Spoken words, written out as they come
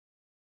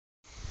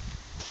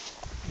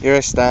Here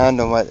I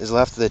stand on what is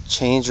left of the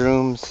change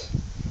rooms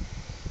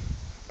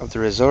of the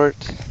resort.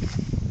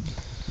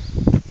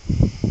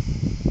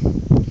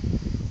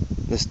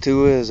 This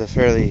too is a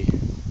fairly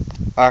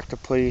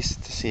active place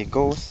to see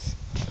ghosts.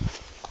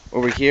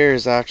 Over here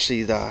is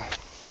actually the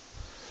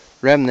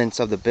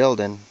remnants of the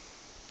building,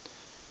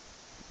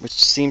 which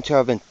seem to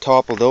have been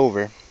toppled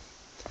over,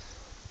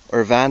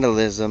 or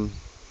vandalism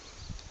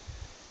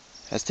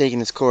has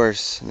taken its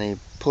course and they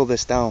pulled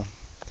this down.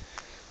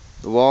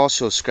 The wall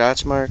shows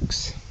scratch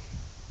marks,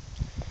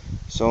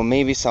 so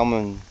maybe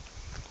someone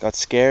got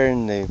scared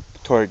and they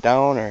tore it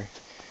down, or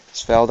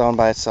just fell down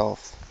by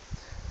itself.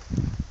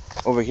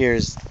 Over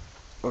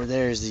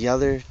there is the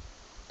other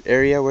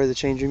area where the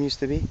change room used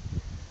to be.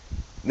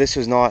 This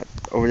was not,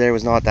 over there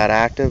was not that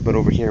active, but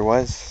over here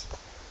was.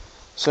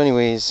 So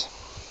anyways,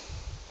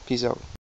 peace out.